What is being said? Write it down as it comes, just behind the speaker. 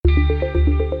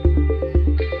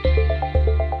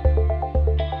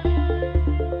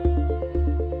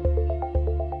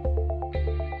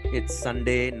It's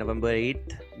Sunday, November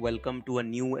 8th. Welcome to a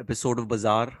new episode of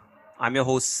Bazaar. I'm your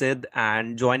host Sid,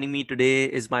 and joining me today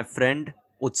is my friend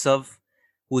Utsav,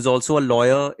 who's also a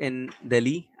lawyer in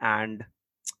Delhi. And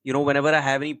whenever I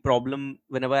have any problem,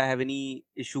 whenever I have any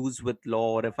issues with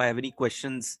law, or if I have any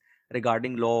questions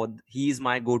regarding law, he is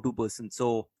my go-to person.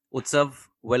 So, Utsav,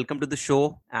 welcome to the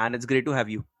show, and it's great to have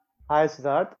you. Hi,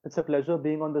 Siddharth. It's a pleasure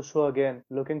being on the show again.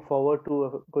 Looking forward to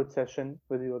a good session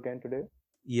with you again today.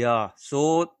 Yeah.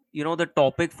 So, the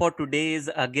topic for today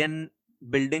is again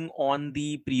building on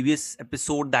the previous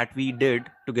episode that we did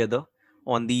together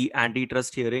on the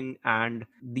antitrust hearing and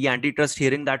the antitrust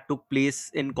hearing that took place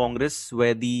in Congress,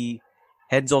 where the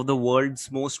heads of the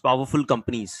world's most powerful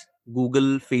companies,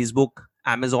 Google, Facebook,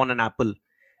 Amazon, and Apple,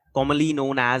 commonly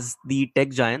known as the tech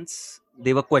giants,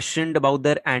 they were questioned about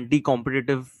their anti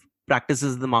competitive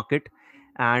practices in the market.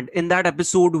 And in that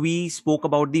episode, we spoke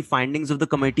about the findings of the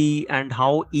committee and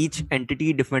how each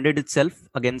entity defended itself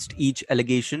against each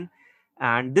allegation.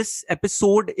 And this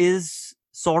episode is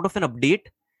sort of an update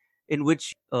in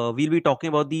which we'll be talking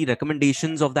about the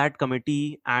recommendations of that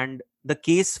committee and the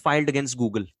case filed against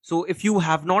Google. So, if you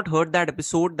have not heard that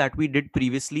episode that we did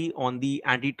previously on the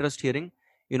antitrust hearing,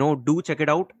 do check it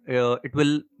out. It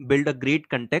will build a great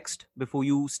context before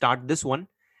you start this one.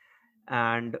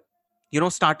 And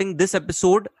starting this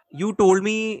episode, you told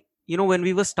me, when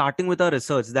we were starting with our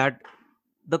research, that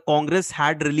the Congress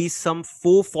had released some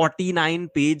 449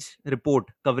 page report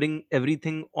covering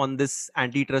everything on this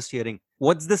antitrust hearing.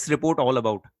 What's this report all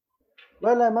about?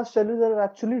 Well, I must tell you there are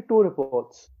actually two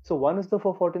reports. So one is the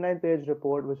 449-page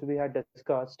report which we had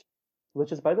discussed,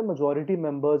 which is by the majority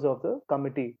members of the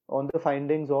committee on the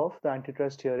findings of the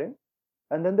antitrust hearing.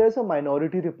 And then there's a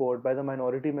minority report by the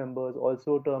minority members,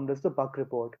 also termed as the Buck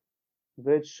report,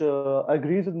 which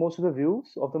agrees with most of the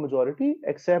views of the majority,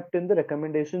 except in the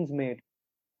recommendations made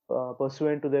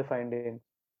pursuant to their findings.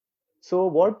 So,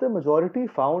 what the majority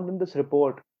found in this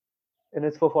report, in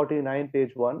its 449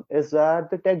 page one, is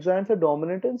that the tech giants are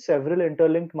dominant in several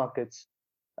interlinked markets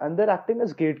and they're acting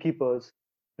as gatekeepers,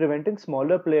 preventing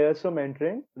smaller players from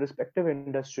entering respective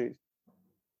industries.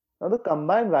 Now, the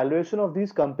combined valuation of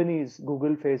these companies,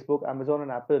 Google, Facebook, Amazon,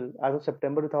 and Apple, as of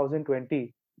September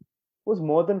 2020, was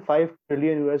more than 5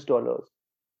 trillion US dollars.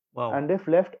 Wow. And if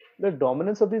left, the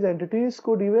dominance of these entities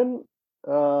could even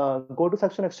go to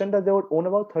such an extent that they would own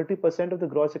about 30% of the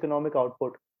gross economic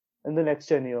output in the next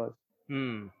 10 years.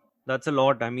 Hmm. That's a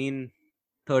lot. I mean,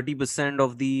 30%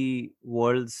 of the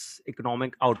world's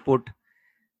economic output,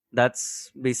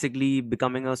 that's basically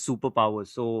becoming a superpower.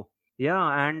 So,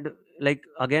 yeah. And like,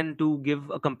 again, to give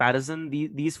a comparison,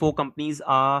 these four companies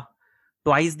are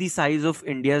twice the size of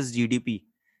India's GDP.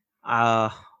 Uh,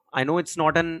 I know it's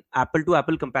not an apple to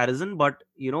apple comparison, but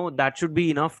that should be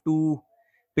enough to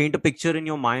paint a picture in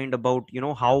your mind about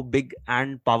how big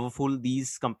and powerful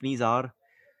these companies are.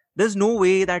 There's no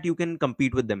way that you can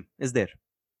compete with them, is there?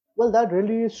 Well, that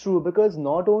really is true because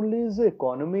not only is the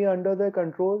economy under their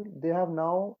control, they have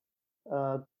now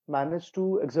uh, managed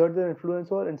to exert their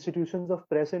influence over institutions of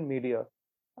press and media.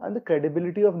 And the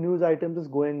credibility of news items is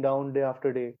going down day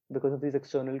after day because of these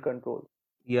external controls.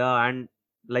 Yeah. And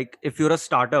like, if you're a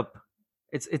startup,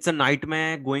 it's a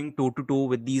nightmare going toe to toe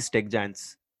with these tech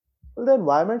giants. Well, the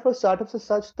environment for startups is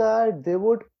such that they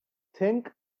would think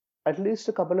at least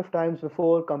a couple of times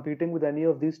before competing with any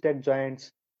of these tech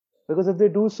giants. Because if they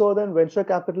do so, then venture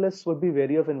capitalists would be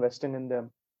wary of investing in them.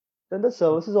 Then the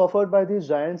services offered by these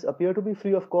giants appear to be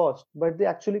free of cost, but they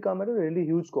actually come at a really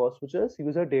huge cost, which is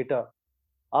user data.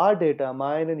 Our data,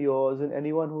 mine and yours, and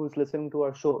anyone who is listening to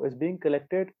our show, is being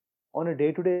collected on a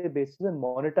day to day basis and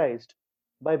monetized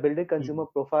by building consumer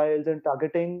Hmm. profiles and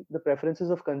targeting the preferences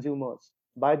of consumers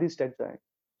by these tech giants.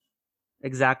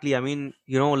 Exactly. I mean,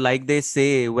 like they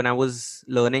say, when I was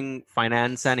learning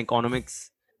finance and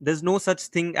economics, there's no such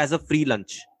thing as a free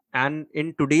lunch. And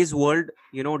in today's world,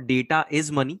 data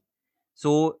is money.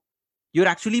 So you're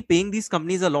actually paying these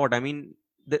companies a lot. I mean,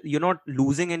 you're not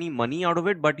losing any money out of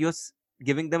it, but you're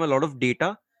giving them a lot of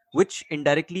data, which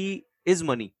indirectly is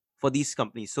money for these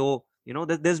companies. So,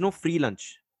 there's no free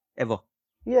lunch ever.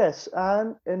 Yes,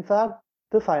 and in fact,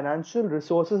 the financial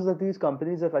resources that these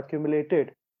companies have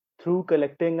accumulated through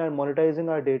collecting and monetizing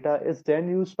our data is then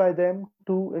used by them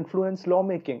to influence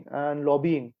lawmaking and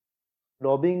lobbying.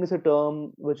 Lobbying is a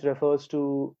term which refers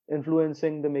to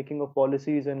influencing the making of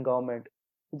policies in government.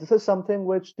 This is something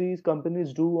which these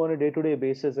companies do on a day to day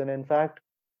basis, and in fact,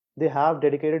 they have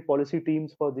dedicated policy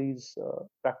teams for these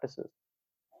practices.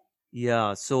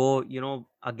 Yeah. So,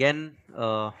 again,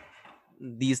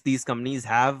 these companies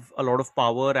have a lot of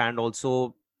power, and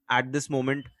also at this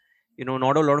moment,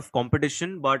 not a lot of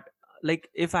competition, but like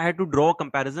if I had to draw a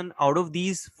comparison out of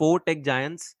these four tech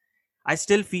giants, I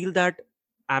still feel that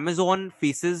Amazon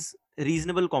faces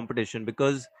reasonable competition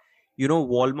because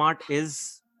Walmart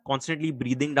is constantly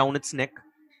breathing down its neck.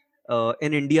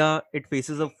 In India, it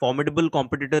faces a formidable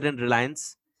competitor in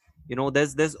Reliance.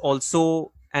 There's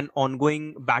also an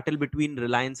ongoing battle between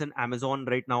Reliance and Amazon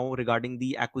right now regarding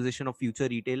the acquisition of Future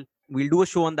Retail. We'll do a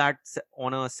show on that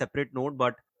on a separate note.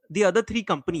 But the other three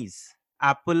companies,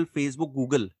 Apple, Facebook,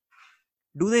 Google,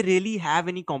 do they really have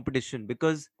any competition?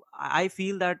 Because I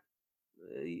feel that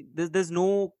there's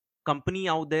no company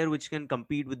out there which can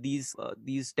compete with these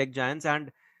tech giants.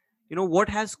 And what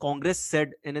has Congress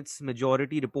said in its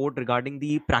majority report regarding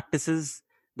the practices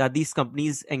that these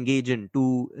companies engage in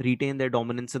to retain their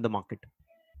dominance in the market?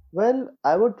 Well,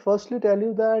 I would firstly tell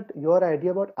you that your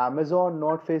idea about Amazon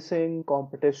not facing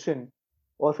competition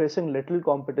or facing little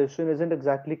competition isn't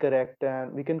exactly correct,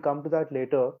 and we can come to that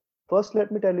later. First, let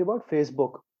me tell you about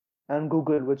Facebook and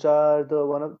Google, which are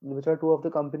two of the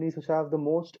companies which have the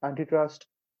most antitrust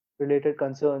related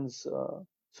concerns.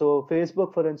 So,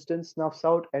 Facebook, for instance, snuffs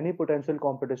out any potential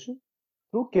competition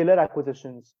through killer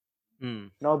acquisitions. Hmm.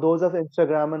 Now, those of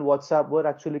Instagram and WhatsApp were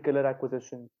actually killer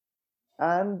acquisitions,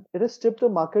 and it has tipped the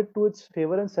market to its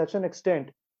favor in such an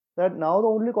extent that now the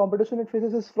only competition it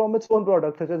faces is from its own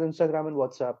products, such as Instagram and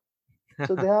WhatsApp.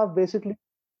 So they have basically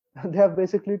they have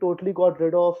basically totally got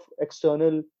rid of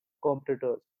external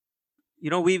competitors.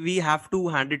 We have to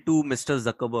hand it to Mr.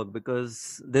 Zuckerberg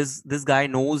because this guy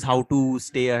knows how to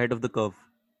stay ahead of the curve.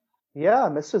 Yeah,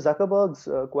 Mr. Zuckerberg's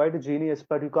quite a genius,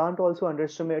 but you can't also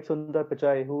underestimate Sundar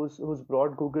Pichai, who's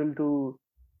brought Google to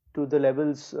the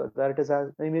levels that it is. I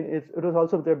mean, it was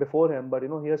also there before him, but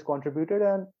he has contributed,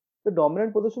 and the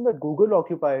dominant position that Google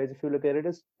occupies, if you look at it,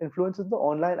 is influences the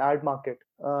online ad market.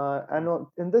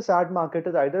 In this ad market,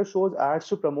 it either shows ads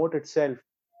to promote itself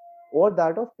or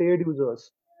that of paid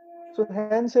users. So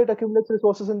hence, it accumulates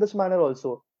resources in this manner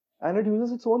also, and it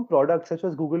uses its own products such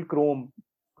as Google Chrome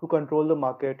to control the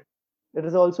market. It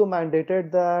is also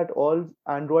mandated that all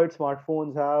Android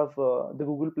smartphones have the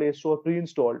Google Play Store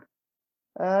pre-installed,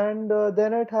 and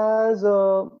then it has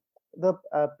the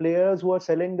players who are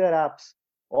selling their apps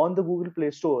on the Google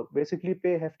Play Store basically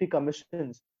pay hefty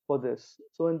commissions for this.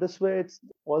 So in this way, it's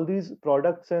all these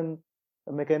products and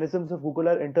mechanisms of Google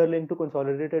are interlinked to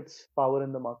consolidate its power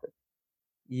in the market.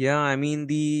 Yeah, I mean,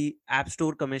 the App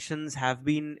Store commissions have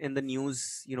been in the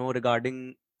news,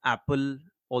 regarding Apple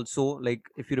also. Like,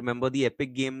 if you remember the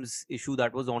Epic Games issue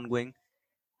that was ongoing,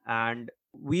 and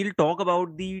we'll talk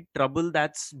about the trouble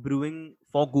that's brewing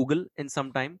for Google in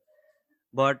some time.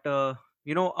 But,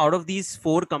 out of these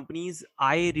four companies,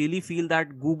 I really feel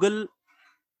that Google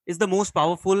is the most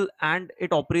powerful and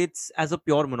it operates as a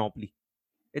pure monopoly.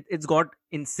 It's got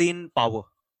insane power,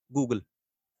 Google.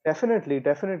 Definitely,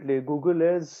 definitely. Google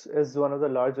is one of the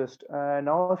largest.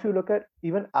 Now, if you look at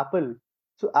even Apple,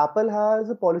 so Apple has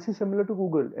a policy similar to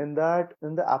Google in that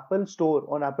in the Apple Store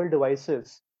on Apple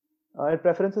devices, it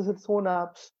preferences its own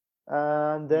apps,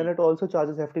 and then it also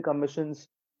charges hefty commissions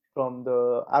from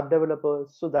the app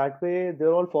developers. So that way,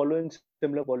 they're all following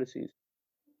similar policies.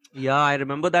 Yeah, I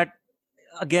remember that.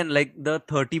 Again, like the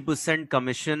 30%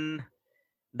 commission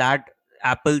that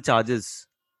Apple charges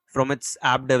from its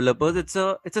app developers, it's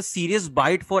a serious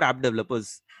bite for app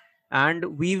developers.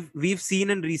 And we've seen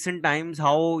in recent times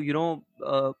how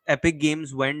Epic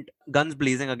Games went guns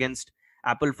blazing against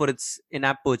Apple for its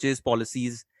in-app purchase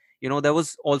policies. There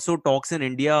was also talks in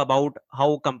India about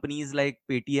how companies like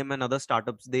Paytm and other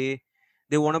startups, they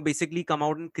want to basically come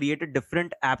out and create a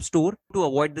different app store to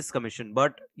avoid this commission.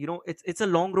 But it's a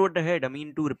long road ahead. I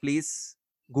mean, to replace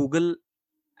Google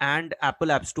and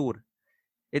Apple App Store,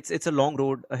 it's a long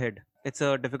road ahead. It's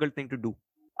a difficult thing to do.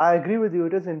 I agree with you.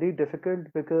 It is indeed difficult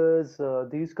because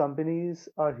these companies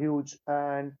are huge,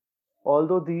 and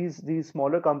although these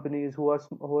smaller companies who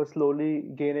are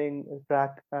slowly gaining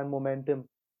track and momentum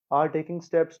are taking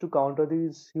steps to counter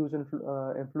these huge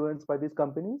influence by these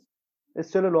companies, it's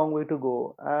still a long way to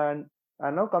go. And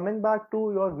now coming back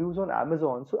to your views on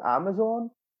Amazon. So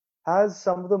Amazon has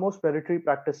some of the most predatory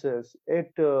practices.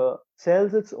 It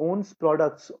sells its own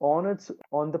products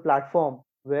on the platform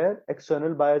where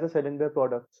external buyers are selling their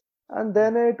products, and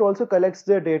then it also collects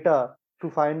their data to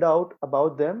find out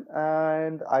about them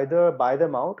and either buy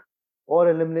them out or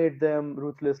eliminate them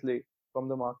ruthlessly from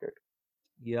the market.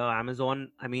 Yeah,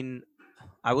 Amazon. I mean,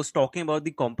 I was talking about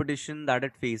the competition that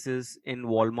it faces in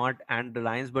Walmart and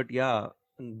Reliance, but yeah,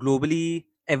 globally,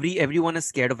 everyone is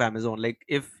scared of Amazon. Like,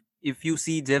 if you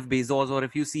see Jeff Bezos or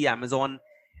if you see Amazon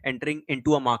entering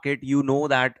into a market, you know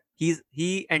that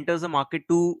he enters a market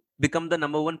to become the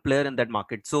number one player in that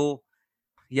market. So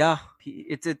Yeah,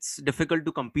 it's difficult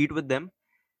to compete with them.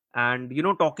 And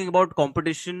talking about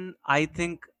competition, I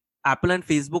think Apple and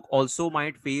Facebook also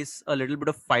might face a little bit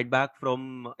of fight back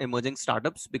from emerging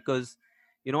startups, because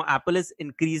Apple is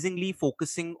increasingly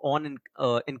focusing on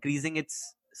increasing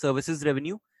its services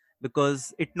revenue,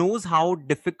 because it knows how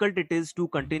difficult it is to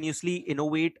continuously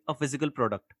innovate a physical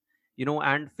product.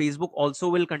 And Facebook also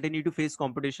will continue to face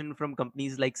competition from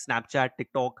companies like Snapchat,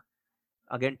 TikTok.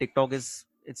 Again, TikTok is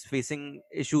it's facing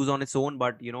issues on its own,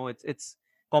 but it's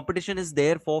competition is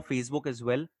there for Facebook as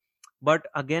well. But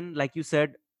again, like you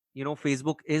said,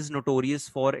 Facebook is notorious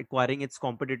for acquiring its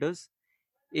competitors.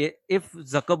 If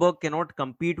Zuckerberg cannot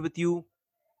compete with you,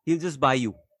 he'll just buy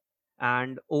you.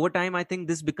 And over time, I think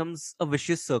this becomes a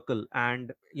vicious circle,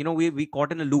 and we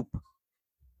caught in a loop.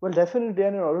 Well, definitely,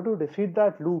 and in order to defeat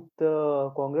that loop,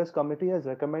 the Congress committee has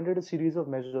recommended a series of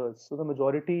measures. So the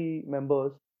majority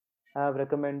members have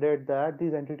recommended that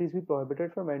these entities be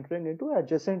prohibited from entering into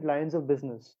adjacent lines of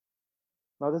business.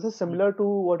 Now, this is similar to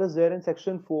what is there in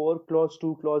Section 4, Clause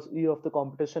 2, Clause E of the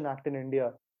Competition Act in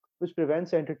India, which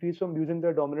prevents entities from using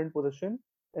their dominant position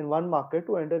in one market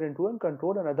to enter into and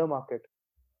control another market.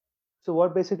 So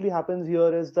what basically happens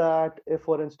here is that if,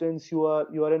 for instance, you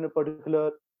are in a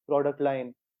particular product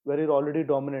line where you're already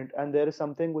dominant, and there is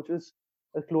something which is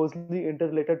a closely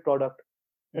interrelated product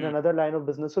in Hmm. another line of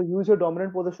business, so use your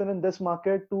dominant position in this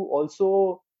market to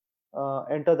also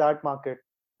enter that market.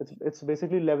 It's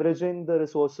basically leveraging the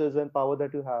resources and power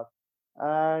that you have.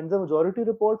 And the majority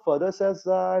report further says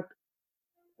that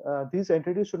these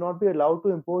entities should not be allowed to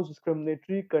impose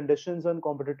discriminatory conditions on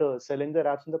competitors selling their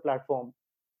apps on the platform,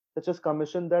 such as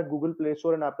commission that Google Play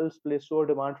Store and Apple's Play Store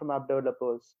demand from app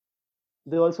developers.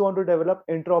 They also want to develop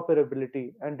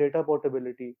interoperability and data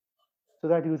portability so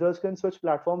that users can switch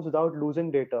platforms without losing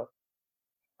data.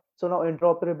 So now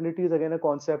interoperability is again a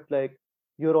concept like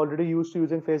you're already used to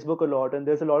using Facebook a lot, and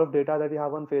there's a lot of data that you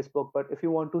have on Facebook. But if you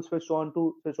want to switch on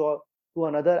to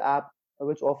another app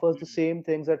which offers the same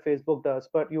things that Facebook does,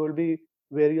 but you will be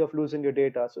wary of losing your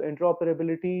data. So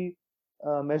interoperability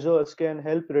measures can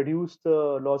help reduce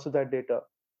the loss of that data.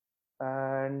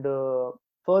 And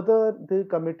further, the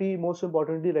committee most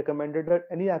importantly recommended that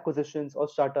any acquisitions or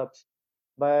startups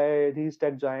by these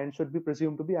tech giants should be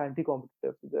presumed to be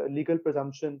anti-competitive. The legal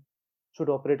presumption should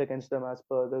operate against them as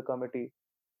per the committee.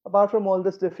 Apart from all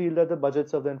this, they feel that the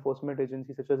budgets of the enforcement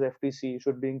agencies such as FTC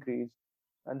should be increased,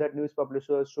 and that news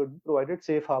publishers should be provided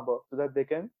safe harbor so that they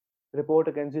can report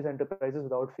against these enterprises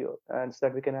without fear, and so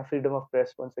that we can have freedom of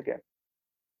press once again.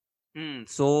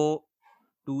 So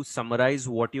to summarize,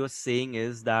 what you're saying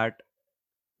is that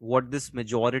what this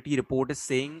majority report is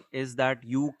saying is that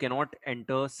you cannot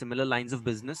enter similar lines of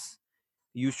business.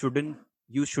 You should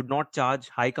not charge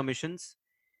high commissions.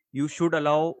 You should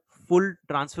allow full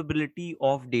transferability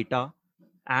of data.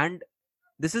 And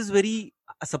this is very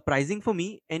surprising for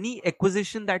me. Any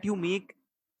acquisition that you make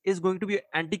is going to be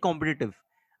anti-competitive.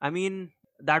 I mean,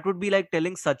 that would be like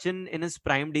telling Sachin in his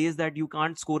prime days that you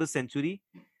can't score a century.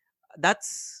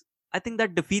 That's I think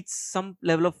that defeats some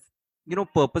level of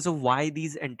purpose of why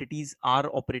these entities are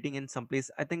operating in some place.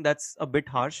 I think that's a bit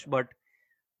harsh, but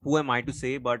who am I to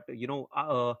say? But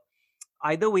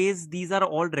either ways, these are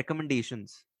all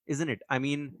recommendations, isn't it? I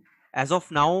mean, as of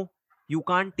now, you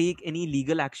can't take any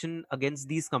legal action against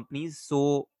these companies,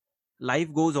 so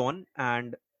life goes on.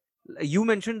 And you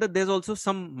mentioned that there's also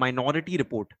some minority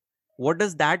report. What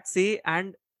does that say,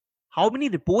 and how many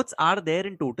reports are there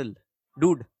in total,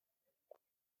 dude?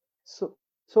 So,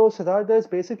 so Siddharth, there's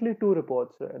basically two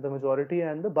reports, the majority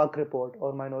and the bug report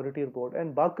or minority report.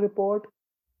 And bug report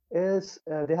is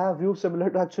they have views similar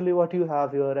to actually what you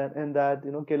have here, and that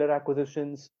killer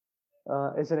acquisitions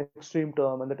is an extreme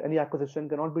term, and that any acquisition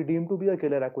cannot be deemed to be a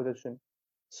killer acquisition.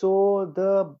 So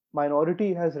the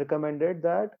minority has recommended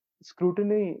that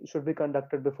scrutiny should be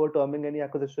conducted before terming any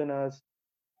acquisition as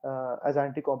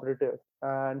anti-competitive.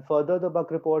 And further, the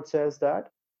bug report says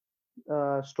that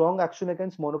strong action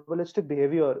against monopolistic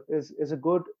behavior is a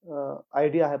good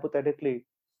idea hypothetically,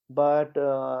 but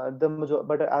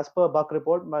but as per Buck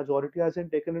report, majority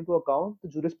hasn't taken into account the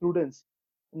jurisprudence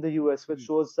in the US, which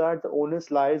shows that the onus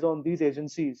lies on these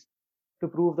agencies to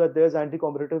prove that there's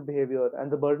anti-competitive behavior, and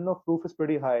the burden of proof is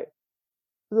pretty high.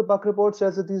 So the Buck report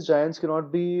says that these giants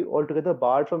cannot be altogether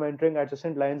barred from entering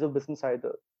adjacent lines of business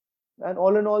either. And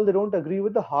all in all, they don't agree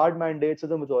with the hard mandates of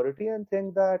the majority and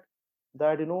think that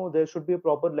there should be a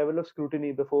proper level of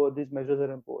scrutiny before these measures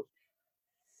are imposed.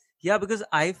 Yeah, because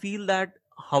I feel that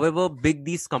however big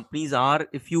these companies are,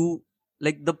 if you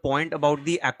like the point about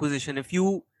the acquisition, if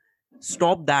you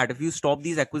stop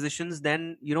these acquisitions,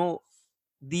 then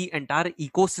the entire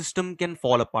ecosystem can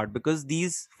fall apart, because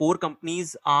these four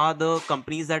companies are the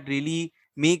companies that really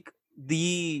make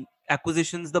the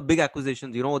acquisitions, the big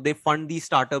acquisitions. They fund these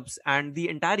startups, and the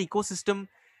entire ecosystem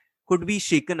could be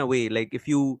shaken away, like if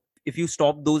you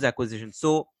stop those acquisitions.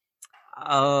 So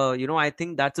I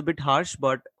think that's a bit harsh,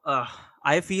 but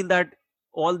I feel that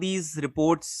all these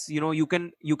reports, you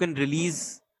can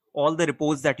release all the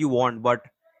reports that you want, but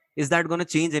is that going to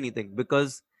change anything?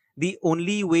 Because the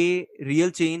only way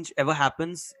real change ever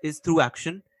happens is through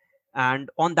action. And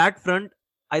on that front,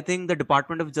 I think the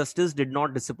Department of Justice did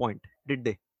not disappoint, did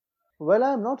they? Well,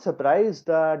 I'm not surprised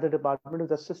that the Department of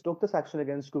Justice took this action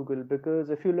against Google, because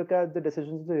if you look at the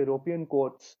decisions of the European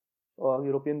courts, or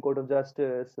European Court of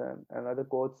Justice, and other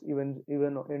courts, even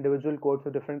individual courts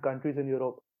of different countries in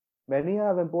Europe, many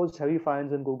have imposed heavy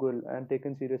fines on Google and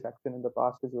taken serious action in the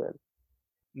past as well.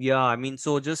 Yeah, I mean,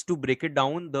 so just to break it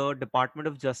down, the Department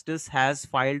of Justice has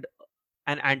filed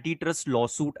an antitrust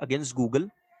lawsuit against Google,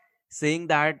 saying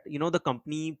that the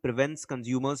company prevents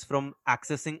consumers from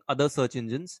accessing other search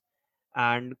engines.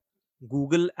 And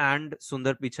Google and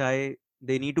Sundar Pichai,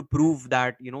 they need to prove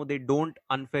that they don't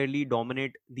unfairly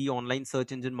dominate the online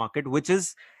search engine market, which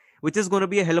is going to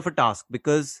be a hell of a task.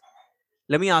 Because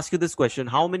let me ask you this question: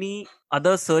 how many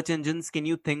other search engines can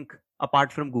you think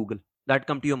apart from Google that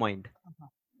come to your mind?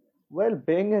 Well,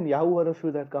 Bing and Yahoo are a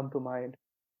few that come to mind,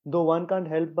 though one can't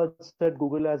help but set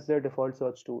Google as their default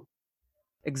search tool.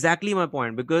 Exactly my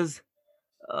point, because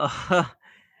uh,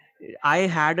 I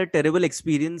had a terrible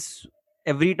experience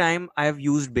every time I've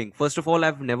used Bing. First of all,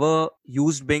 I've never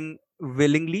used Bing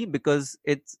willingly, because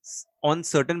it's on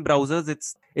certain browsers,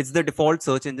 it's the default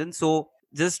search engine. So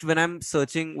just when I'm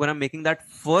searching, when I'm making that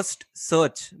first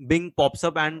search, Bing pops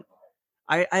up, and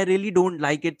I really don't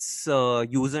like its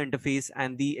user interface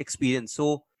and the experience.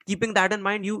 So keeping that in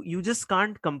mind, you just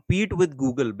can't compete with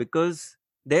Google, because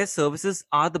their services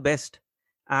are the best.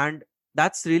 And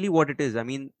that's really what it is. I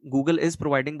mean, Google is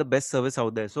providing the best service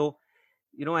out there. So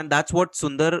and that's what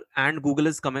Sundar and Google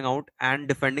is coming out and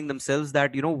defending themselves,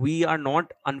 that we are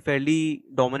not unfairly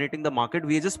dominating the market,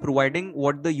 we are just providing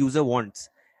what the user wants.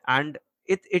 And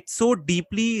it's so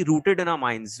deeply rooted in our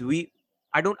minds.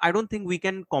 I don't think we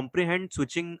can comprehend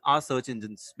switching our search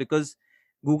engines, because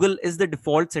Google is the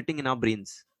default setting in our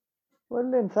brains.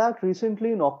 Well, in fact,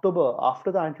 recently in October,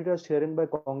 after the antitrust hearing by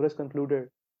Congress concluded,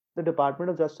 the Department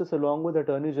of Justice, along with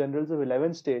attorney generals of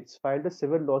 11 states, filed a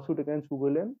civil lawsuit against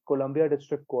Google in Columbia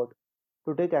District Court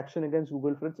to take action against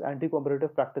Google for its anti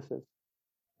competitive practices,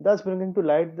 thus bringing to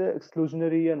light the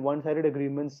exclusionary and one sided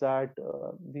agreements that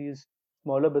these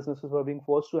smaller businesses were being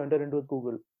forced to enter into with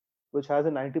Google, which has a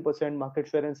 90% market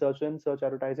share in search and search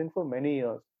advertising for many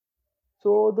years.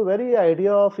 So the very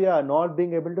idea of, yeah, not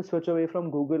being able to switch away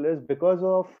from Google is because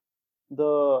of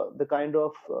the kind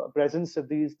of presence that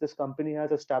this company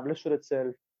has established for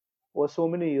itself over so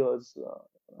many years,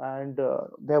 and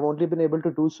they have only been able to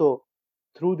do so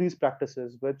through these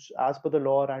practices, which, as per the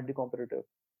law, are anti-competitive.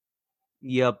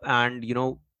 Yep. And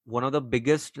one of the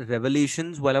biggest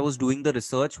revelations while I was doing the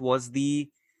research was the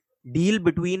deal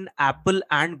between Apple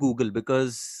and Google,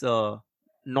 because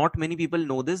not many people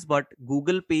know this, but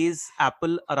Google pays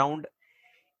Apple around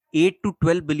 8 to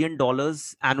 12 billion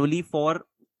dollars annually for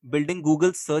building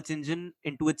Google's search engine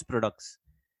into its products.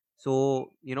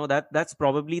 So that's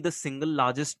probably the single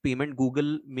largest payment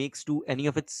Google makes to any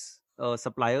of its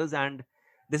suppliers. And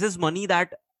this is money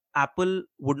that Apple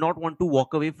would not want to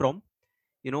walk away from.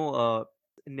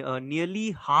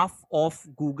 Nearly half of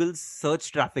Google's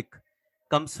search traffic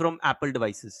comes from Apple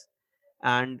devices.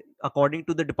 And according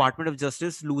to the Department of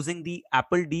Justice, losing the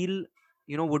Apple deal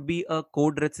would be a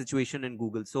code red situation in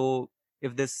Google. So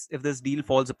if this deal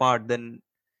falls apart, then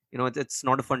it's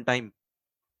not a fun time.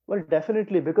 Well,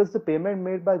 definitely, because the payment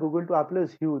made by Google to Apple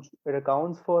is huge. It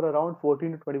accounts for around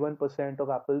 14 to 21% of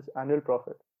Apple's annual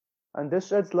profit. And this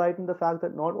sheds light on the fact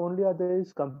that not only are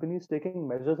these companies taking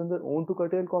measures on their own to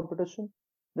curtail competition,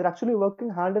 they're actually working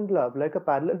hand in glove like a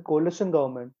parallel coalition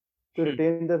government to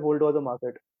retain their hold over the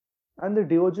market. And the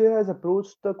DOJ has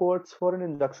approached the courts for an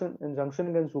injunction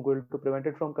against Google to prevent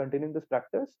it from continuing this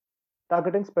practice,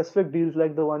 targeting specific deals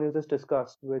like the one you just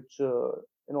discussed, which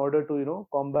in order to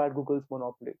combat Google's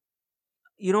monopoly.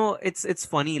 It's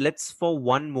funny. Let's for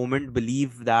one moment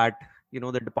believe that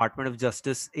the Department of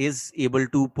Justice is able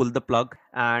to pull the plug,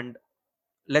 and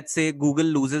let's say Google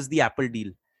loses the Apple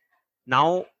deal.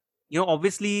 Now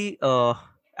obviously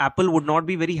Apple would not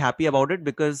be very happy about it,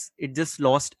 because it just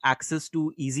lost access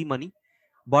to easy money.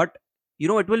 But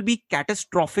it will be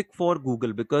catastrophic for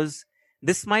Google, because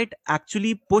this might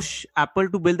actually push Apple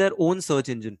to build their own search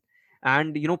engine.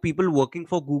 And people working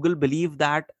for Google believe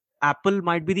that Apple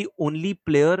might be the only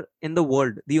player in the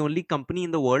world, the only company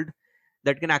in the world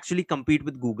that can actually compete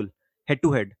with Google head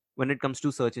to head when it comes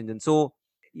to search engine. So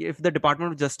if the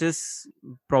Department of Justice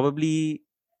probably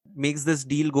makes this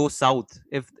deal go south,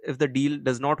 if the deal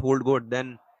does not hold good,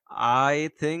 then I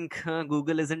think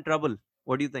Google is in trouble.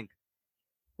 What do you think?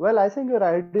 Well, I think your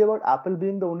idea about Apple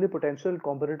being the only potential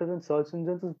competitor in search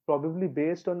engines is probably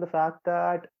based on the fact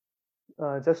that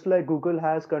just like Google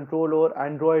has control over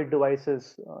Android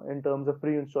devices in terms of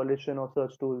pre-installation of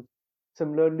search tools,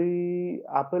 similarly,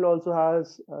 Apple also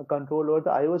has control over the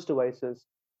iOS devices.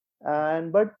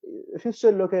 And but if you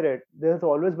still look at it, there's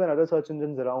always been other search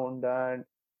engines around, and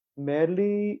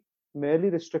merely merely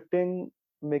restricting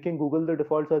making Google the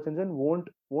default search engine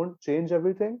won't change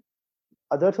everything.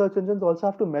 Other search engines also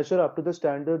have to measure up to the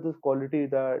standards of quality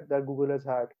that Google has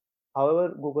had.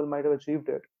 However, Google might have achieved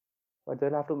it, but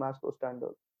they'll have to match those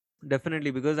standards. Definitely,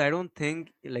 because I don't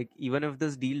think, like, even if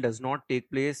this deal does not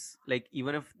take place, like,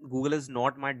 even if Google is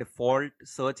not my default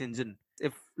search engine,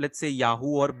 if let's say Yahoo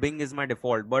or Bing is my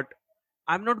default, but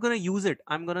I'm not gonna use it,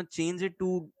 I'm gonna change it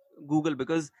to Google,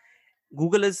 because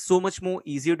Google is so much more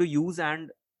easier to use, and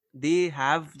they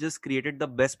have just created the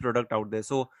best product out there.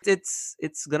 So it's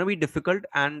gonna be difficult,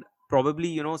 and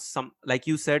probably, some, like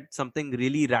you said, something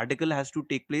really radical has to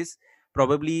take place.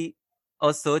 Probably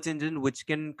a search engine which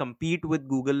can compete with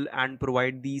Google and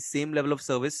provide the same level of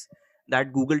service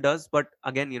that Google does. But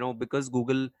again, because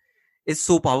Google is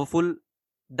so powerful,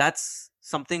 that's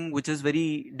something which is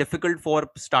very difficult for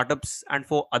startups and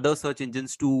for other search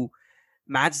engines to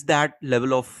match that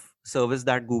level of service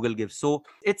that Google gives. So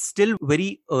it's still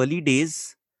very early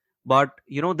days, but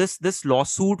this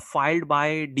lawsuit filed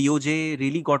by DOJ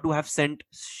really got to have sent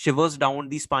shivers down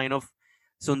the spine of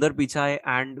Sundar Pichai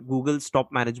and Google's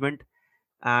top management.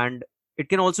 And it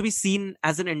can also be seen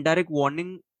as an indirect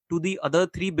warning to the other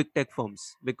three big tech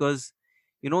firms, because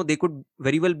they could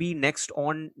very well be next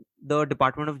on the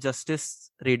Department of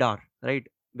Justice radar, right?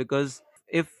 Because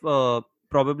if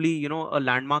probably a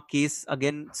landmark case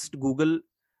against Google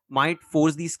might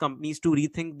force these companies to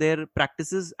rethink their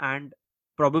practices and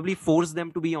probably force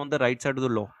them to be on the right side of the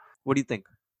law. What do you think?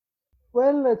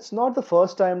 Well, it's not the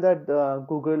first time that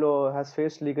Google has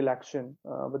faced legal action,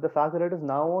 but the fact that it is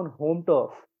now on home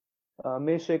turf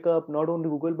may shake up not only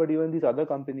Google but even these other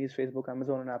companies, Facebook,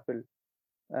 Amazon, and Apple.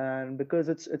 And because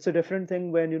it's a different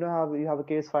thing when you have a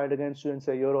case filed against you in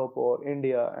say Europe or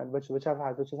India, and which has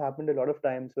happened a lot of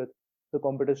times with the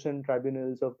competition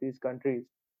tribunals of these countries,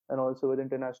 and also with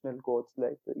international courts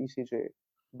like the ECJ.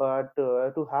 But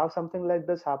to have something like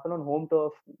this happen on home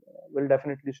turf will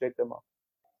definitely shake them up.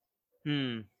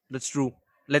 That's true.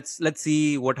 Let's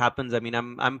see what happens. I mean,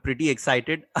 I'm pretty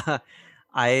excited.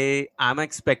 I am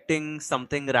expecting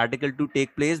something radical to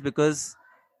take place, because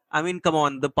I mean, come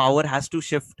on, the power has to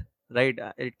shift, right?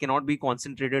 It cannot be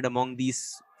concentrated among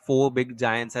these four big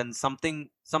giants, and something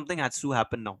has to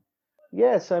happen now.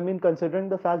 Yes, I mean, considering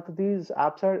the fact that these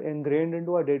apps are ingrained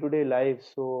into our day-to-day lives,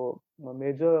 so a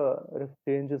major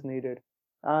change is needed.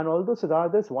 And although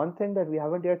Siddharth, there's one thing that we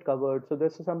haven't yet covered. So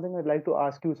this is something I'd like to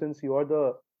ask you, since you're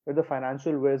the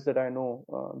financial whiz that I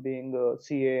know, being a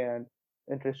CA and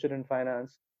interested in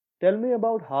finance. Tell me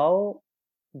about how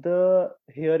the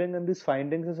hearing and these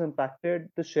findings has impacted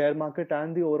the share market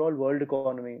and the overall world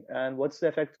economy, and what's the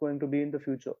effects going to be in the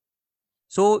future?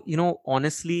 So,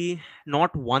 honestly,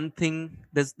 not one thing.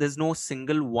 There's no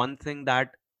single one thing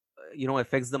that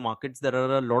affects the markets. There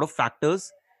are a lot of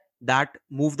factors that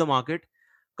move the market.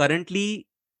 Currently,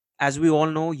 as we all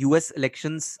know, US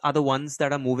elections are the ones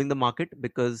that are moving the market,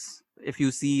 because if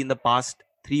you see in the past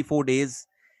 3 4 days,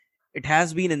 it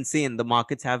has been insane. The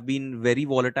markets have been very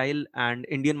volatile, and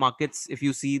Indian markets, if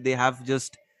you see, they have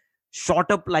just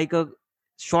shot up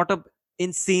shot up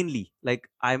insanely. Like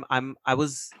I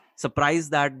was surprised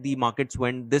that the markets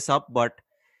went this up. But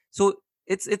so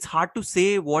it's hard to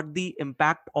say what the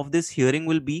impact of this hearing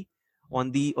will be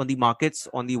on the markets,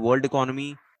 on the world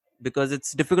economy, because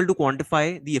it's difficult to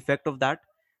quantify the effect of that.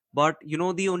 But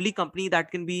the only company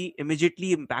that can be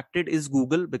immediately impacted is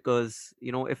Google, because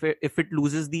if it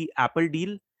loses the Apple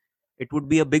deal, it would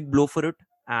be a big blow for it.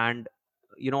 And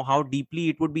how deeply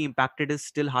it would be impacted is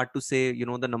still hard to say.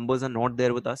 The numbers are not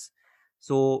there with us.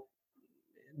 So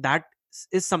that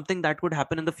is something that could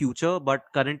happen in the future. But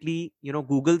currently,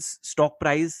 Google's stock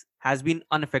price has been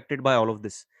unaffected by all of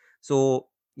this. So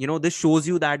this shows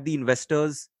you that the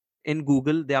investors in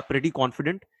Google, they are pretty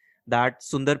confident that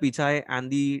Sundar Pichai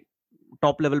and the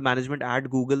top level management at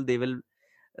Google, they will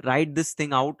write this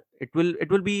thing out. It will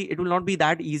not be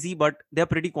that easy, but they're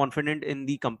pretty confident in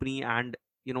the company. And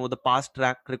the past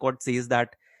track record says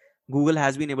that Google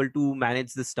has been able to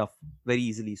manage this stuff very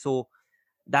easily. So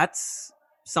that's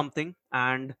something.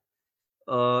 And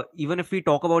even if we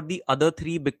talk about the other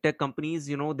three big tech companies,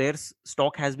 their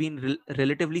stock has been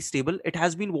relatively stable. It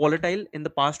has been volatile in the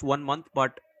past 1 month,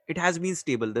 but it has been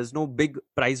stable. There's no big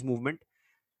price movement.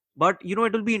 But it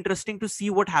will be interesting to see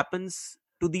what happens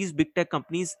to these big tech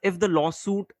companies if the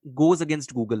lawsuit goes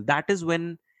against Google. That is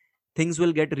when things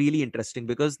will get really interesting,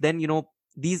 because then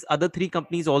these other three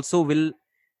companies also will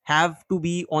have to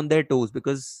be on their toes,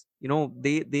 because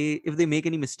they if they make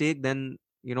any mistake, then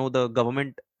the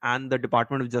government and the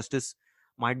Department of Justice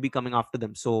might be coming after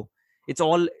them. So it's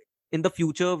all in the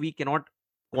future. We cannot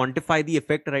quantify the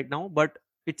effect right now, but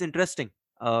it's interesting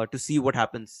to see what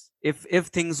happens if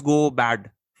things go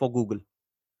bad for Google.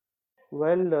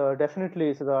 Well,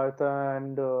 definitely, Siddhartha,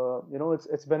 and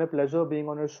it's been a pleasure being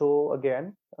on your show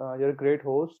again. You're a great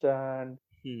host,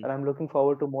 Hmm. and I'm looking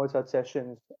forward to more such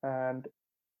sessions. And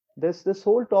this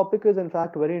whole topic is in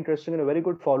fact very interesting and a very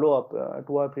good follow-up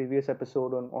to our previous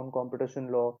episode on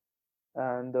competition law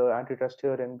and the antitrust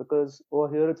hearing, because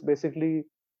over here it's basically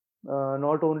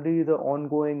not only the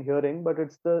ongoing hearing, but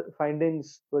it's the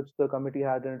findings which the committee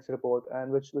had in its report,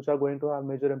 and which are going to have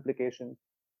major implications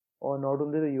on not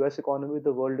only the US economy,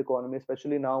 the world economy,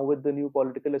 especially now with the new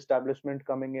political establishment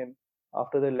coming in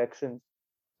after the elections.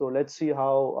 So let's see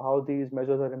how these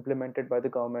measures are implemented by the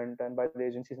government and by the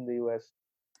agencies in the US.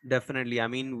 Definitely. I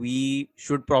mean, we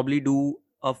should probably do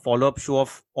a follow-up show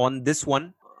of on this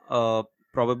one.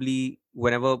 Probably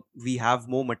whenever we have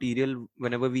more material,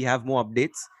 whenever we have more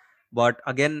updates. But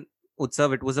again,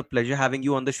 Utsav, it was a pleasure having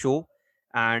you on the show.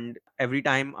 And every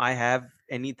time I have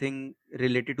anything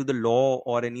related to the law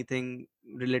or anything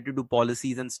related to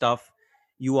policies and stuff,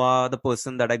 you are the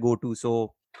person that I go to.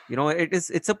 So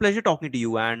it's a pleasure talking to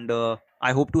you, and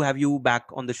I hope to have you back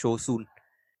on the show soon.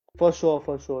 For sure,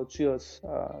 for sure. Cheers.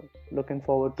 Looking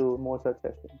forward to more such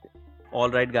sessions. All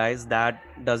right, guys, that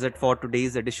does it for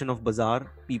today's edition of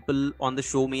Bazaar. People on the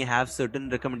show may have certain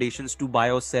recommendations to buy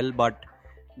or sell, but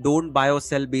don't buy or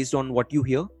sell based on what you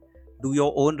hear. Do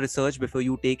your own research before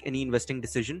you take any investing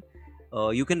decision.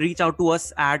 You can reach out to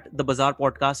us at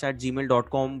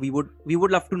thebazaarpodcast@gmail.com. We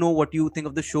would love to know what you think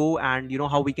of the show, and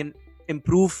how we can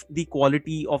improve the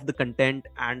quality of the content,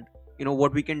 and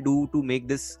what we can do to make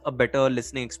this a better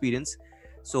listening experience.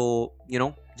 So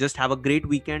just have a great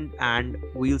weekend, and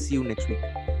we'll see you next week.